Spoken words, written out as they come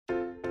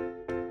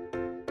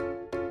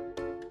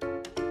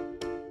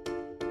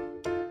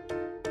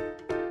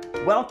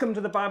Welcome to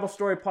the Bible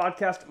Story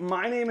Podcast.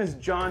 My name is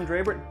John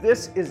Drabert.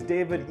 This is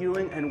David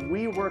Ewing, and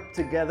we work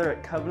together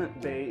at Covenant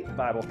Bay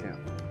Bible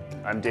Camp.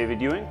 I'm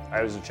David Ewing.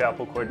 I was a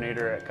chapel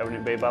coordinator at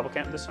Covenant Bay Bible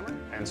Camp this summer,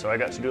 and so I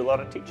got to do a lot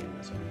of teaching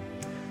this summer.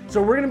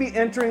 So we're going to be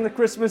entering the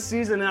Christmas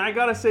season, and I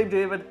got to say,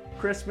 David,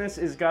 Christmas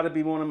has got to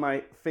be one of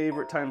my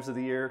favorite times of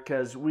the year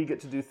because we get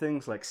to do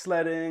things like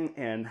sledding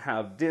and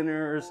have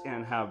dinners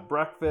and have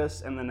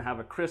breakfast and then have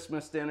a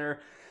Christmas dinner.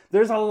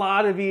 There's a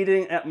lot of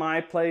eating at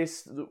my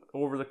place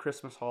over the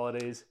Christmas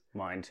holidays.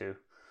 Mine too.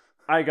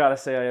 I gotta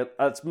say,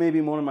 that's maybe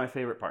one of my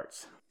favorite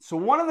parts. So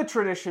one of the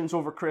traditions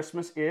over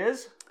Christmas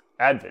is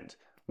Advent,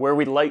 where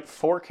we light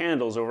 4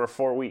 candles over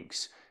 4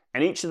 weeks.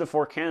 And each of the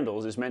 4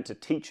 candles is meant to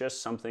teach us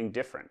something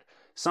different,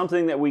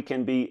 something that we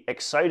can be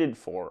excited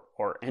for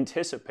or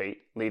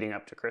anticipate leading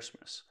up to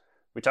Christmas.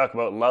 We talk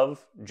about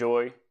love,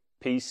 joy,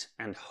 peace,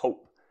 and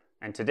hope.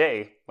 And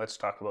today, let's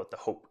talk about the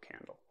hope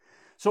candle.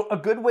 So a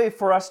good way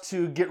for us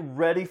to get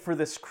ready for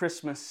this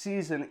Christmas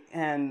season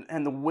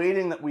and the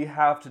waiting that we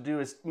have to do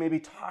is maybe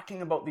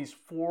talking about these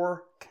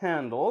 4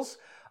 candles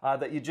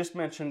that you just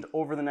mentioned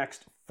over the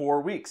next 4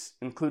 weeks,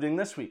 including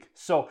this week.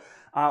 So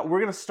we're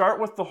going to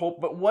start with the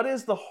hope, but what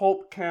is the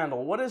hope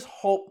candle? What does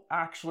hope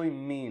actually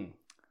mean?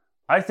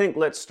 I think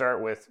let's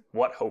start with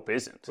what hope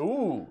isn't.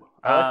 Ooh,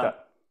 I like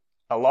that.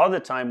 A lot of the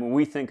time when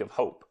we think of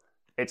hope,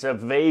 it's a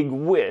vague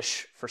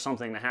wish for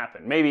something to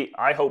happen. Maybe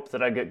I hope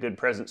that I get good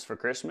presents for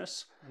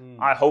Christmas.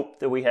 I hope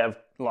that we have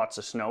lots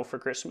of snow for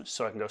Christmas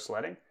so I can go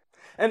sledding.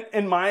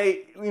 And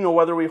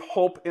whether we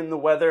hope in the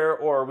weather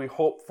or we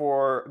hope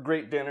for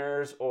great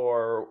dinners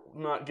or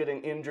not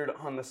getting injured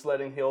on the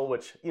sledding hill,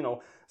 which,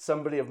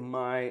 somebody of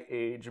my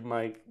age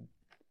might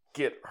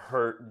get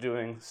hurt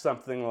doing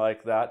something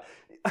like that.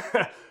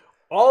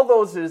 All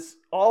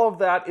of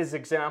that is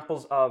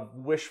examples of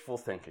wishful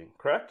thinking,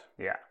 correct?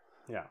 Yeah.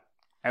 Yeah.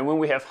 And when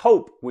we have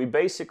hope, we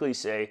basically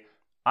say,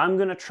 I'm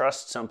going to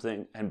trust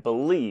something and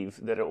believe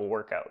that it will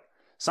work out.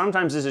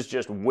 Sometimes this is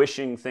just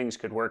wishing things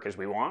could work as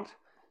we want.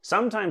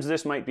 Sometimes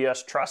this might be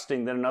us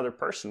trusting that another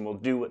person will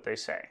do what they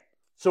say.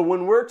 So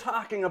when we're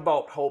talking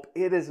about hope,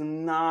 it is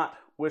not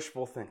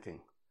wishful thinking.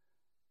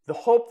 The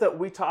hope that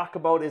we talk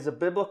about is a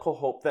biblical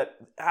hope that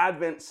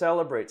Advent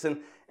celebrates. And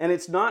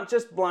it's not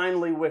just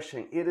blindly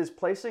wishing. It is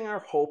placing our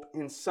hope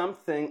in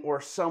something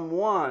or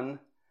someone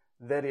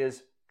that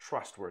is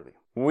trustworthy.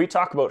 When we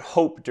talk about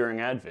hope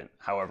during Advent,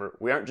 however,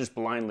 we aren't just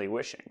blindly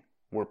wishing.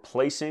 We're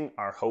placing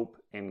our hope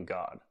in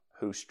God,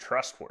 who's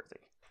trustworthy.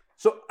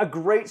 So a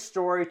great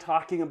story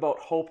talking about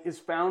hope is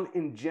found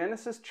in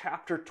Genesis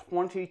chapter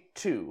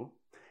 22,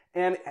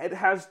 and it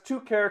has 2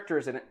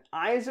 characters in it,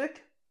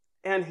 Isaac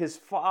and his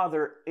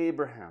father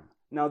Abraham.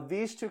 Now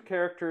these 2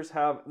 characters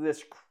have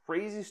this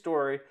crazy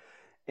story,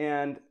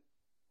 and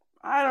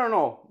I don't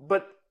know,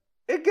 but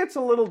it gets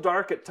a little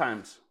dark at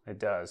times. It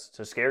does. It's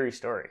a scary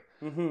story.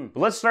 Mm-hmm. But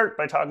let's start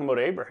by talking about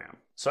Abraham.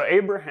 So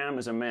Abraham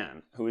is a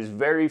man who is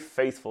very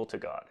faithful to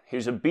God. He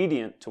was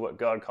obedient to what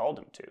God called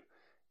him to,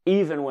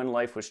 even when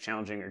life was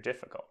challenging or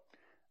difficult.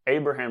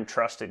 Abraham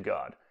trusted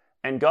God,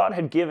 and God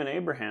had given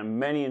Abraham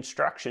many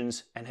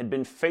instructions and had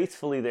been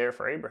faithfully there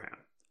for Abraham.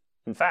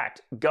 In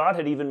fact, God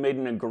had even made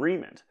an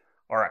agreement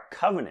or a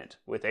covenant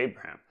with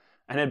Abraham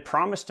and had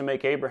promised to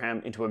make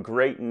Abraham into a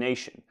great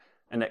nation,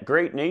 and that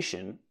great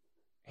nation,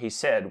 he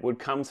said, would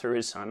come through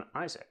his son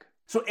Isaac.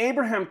 So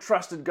Abraham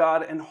trusted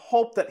God and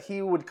hoped that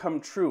he would come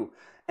true.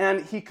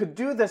 And he could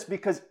do this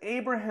because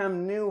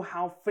Abraham knew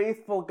how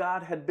faithful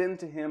God had been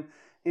to him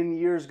in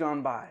years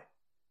gone by.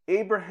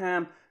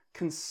 Abraham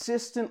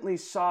consistently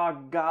saw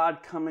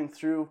God coming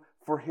through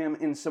for him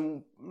in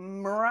some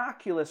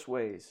miraculous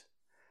ways.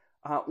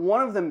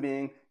 One of them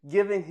being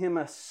giving him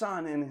a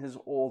son in his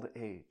old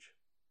age.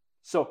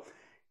 So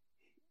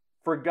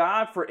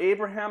for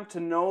Abraham to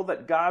know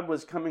that God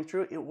was coming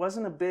through, it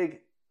wasn't a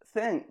big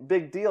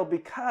deal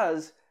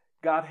because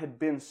God had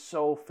been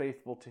so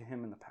faithful to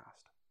him in the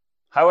past.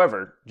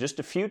 However, just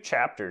a few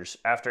chapters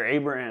after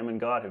Abraham and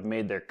God have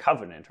made their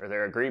covenant or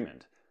their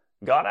agreement,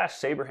 God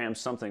asks Abraham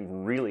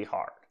something really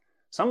hard,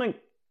 something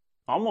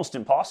almost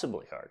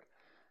impossibly hard.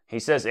 He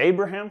says,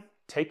 Abraham,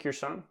 take your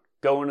son,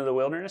 go into the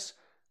wilderness,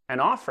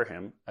 and offer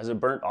him as a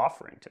burnt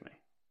offering to me.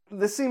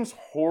 This seems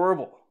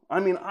horrible. I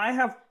mean, I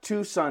have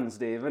 2 sons,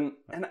 Dave, and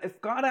if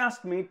God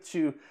asked me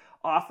to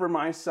offer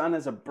my son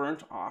as a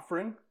burnt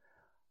offering,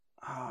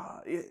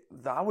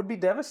 that would be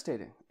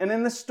devastating. And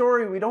in this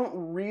story, we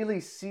don't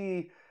really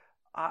see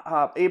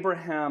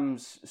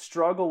Abraham's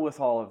struggle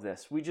with all of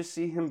this. We just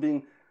see him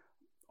being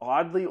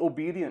oddly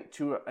obedient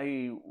to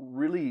a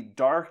really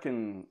dark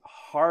and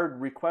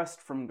hard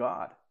request from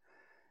God.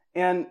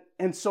 And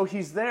so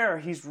he's there.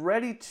 He's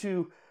ready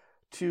to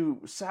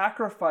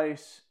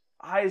sacrifice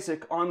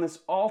Isaac on this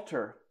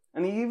altar.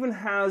 And he even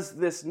has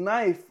this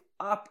knife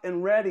up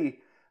and ready.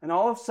 And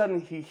all of a sudden,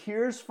 he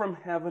hears from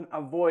heaven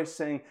a voice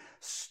saying,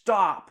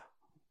 stop,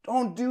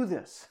 don't do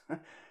this.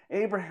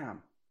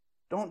 Abraham,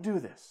 don't do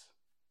this.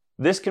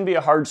 This can be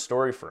a hard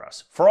story for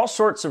us, for all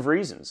sorts of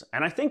reasons,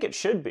 and I think it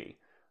should be.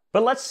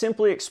 But let's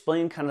simply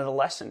explain kind of the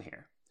lesson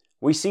here.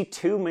 We see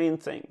 2 main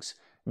things.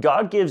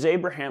 God gives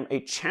Abraham a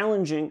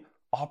challenging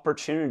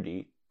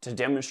opportunity to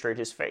demonstrate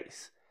his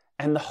faith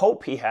and the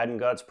hope he had in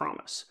God's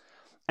promise.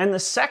 And the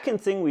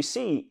second thing we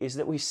see is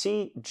that we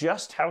see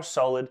just how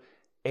solid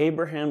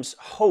Abraham's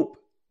hope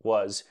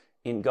was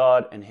in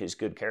God and his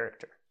good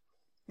character.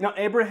 Now,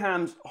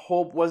 Abraham's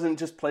hope wasn't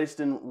just placed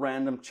in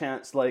random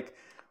chance, like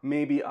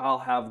maybe I'll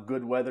have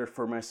good weather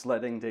for my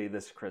sledding day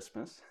this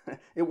Christmas.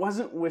 It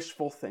wasn't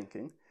wishful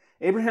thinking.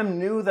 Abraham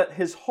knew that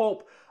his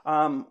hope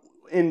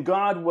in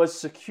God was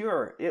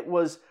secure. It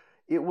was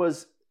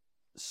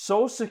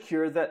so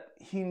secure that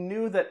he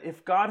knew that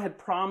if God had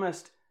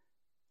promised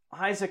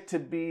Isaac to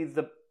be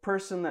the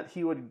person that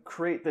he would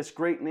create this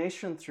great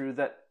nation through,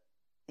 that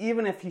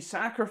even if he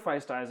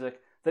sacrificed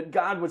Isaac, that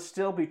God would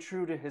still be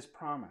true to his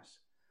promise.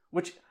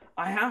 Which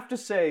I have to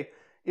say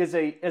is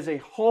a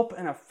hope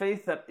and a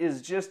faith that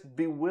is just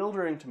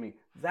bewildering to me.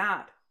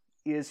 That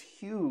is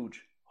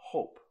huge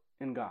hope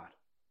in God.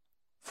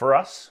 For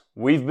us,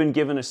 we've been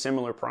given a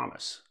similar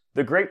promise.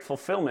 The great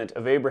fulfillment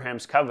of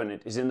Abraham's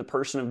covenant is in the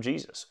person of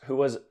Jesus, who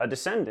was a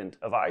descendant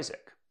of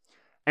Isaac.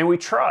 And we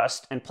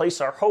trust and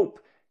place our hope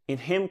in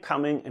him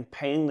coming and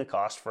paying the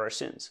cost for our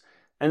sins,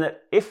 and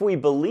that if we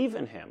believe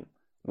in him,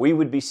 we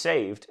would be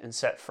saved and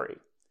set free.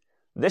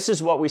 This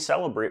is what we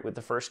celebrate with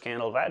the first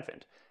candle of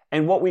Advent.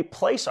 And what we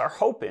place our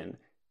hope in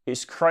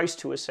is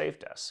Christ who has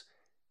saved us.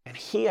 And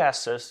he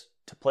asks us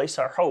to place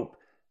our hope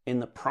in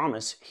the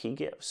promise he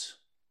gives.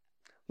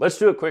 Let's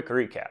do a quick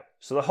recap.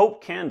 So the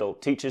hope candle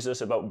teaches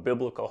us about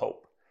biblical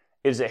hope.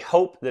 It is a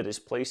hope that is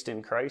placed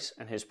in Christ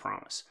and his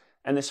promise.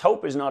 And this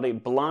hope is not a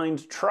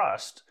blind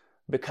trust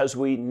because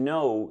we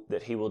know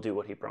that he will do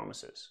what he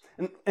promises.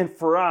 And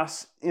for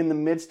us, in the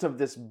midst of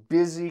this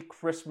busy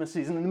Christmas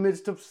season, in the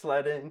midst of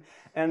sledding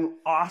and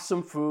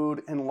awesome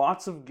food and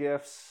lots of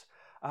gifts,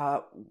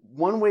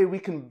 one way we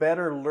can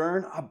better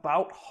learn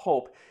about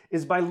hope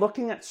is by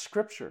looking at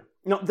Scripture.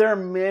 You know, there are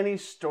many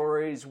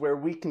stories where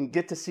we can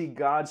get to see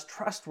God's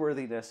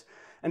trustworthiness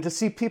and to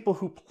see people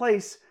who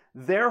place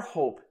their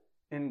hope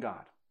in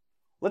God.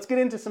 Let's get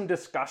into some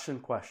discussion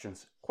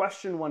questions.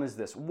 Question 1 is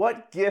this: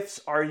 what gifts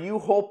are you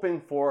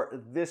hoping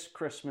for this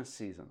Christmas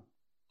season?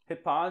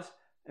 Hit pause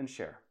and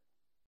share.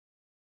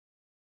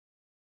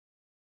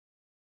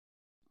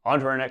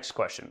 On to our next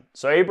question.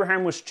 So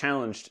Abraham was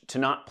challenged to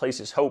not place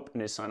his hope in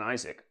his son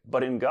Isaac,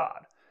 but in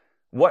God.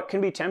 What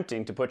can be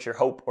tempting to put your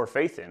hope or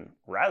faith in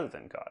rather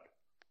than God?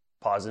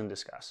 Pause and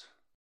discuss.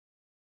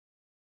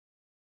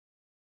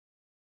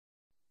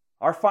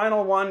 Our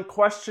final one,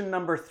 question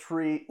number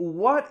 3.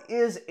 What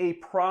is a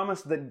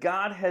promise that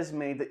God has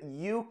made that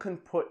you can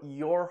put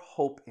your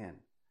hope in?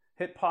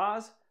 Hit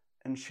pause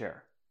and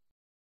share.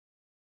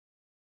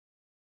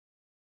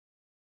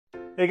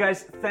 Hey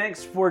guys,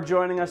 thanks for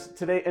joining us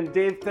today. And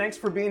Dave, thanks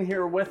for being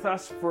here with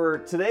us for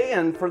today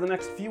and for the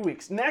next few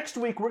weeks. Next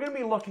week, we're going to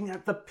be looking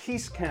at the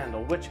peace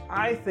candle, which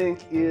I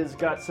think is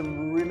got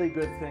some really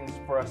good things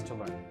for us to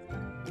learn.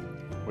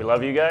 We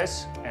love you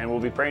guys, and we'll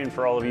be praying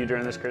for all of you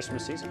during this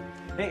Christmas season.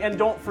 Hey, and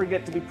don't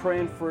forget to be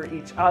praying for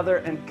each other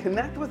and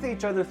connect with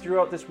each other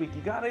throughout this week.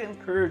 You got to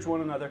encourage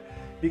one another,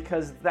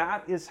 because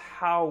that is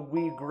how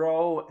we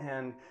grow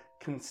and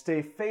can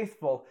stay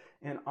faithful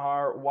in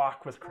our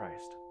walk with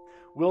Christ.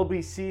 We'll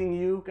be seeing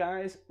you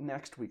guys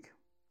next week.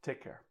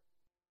 Take care.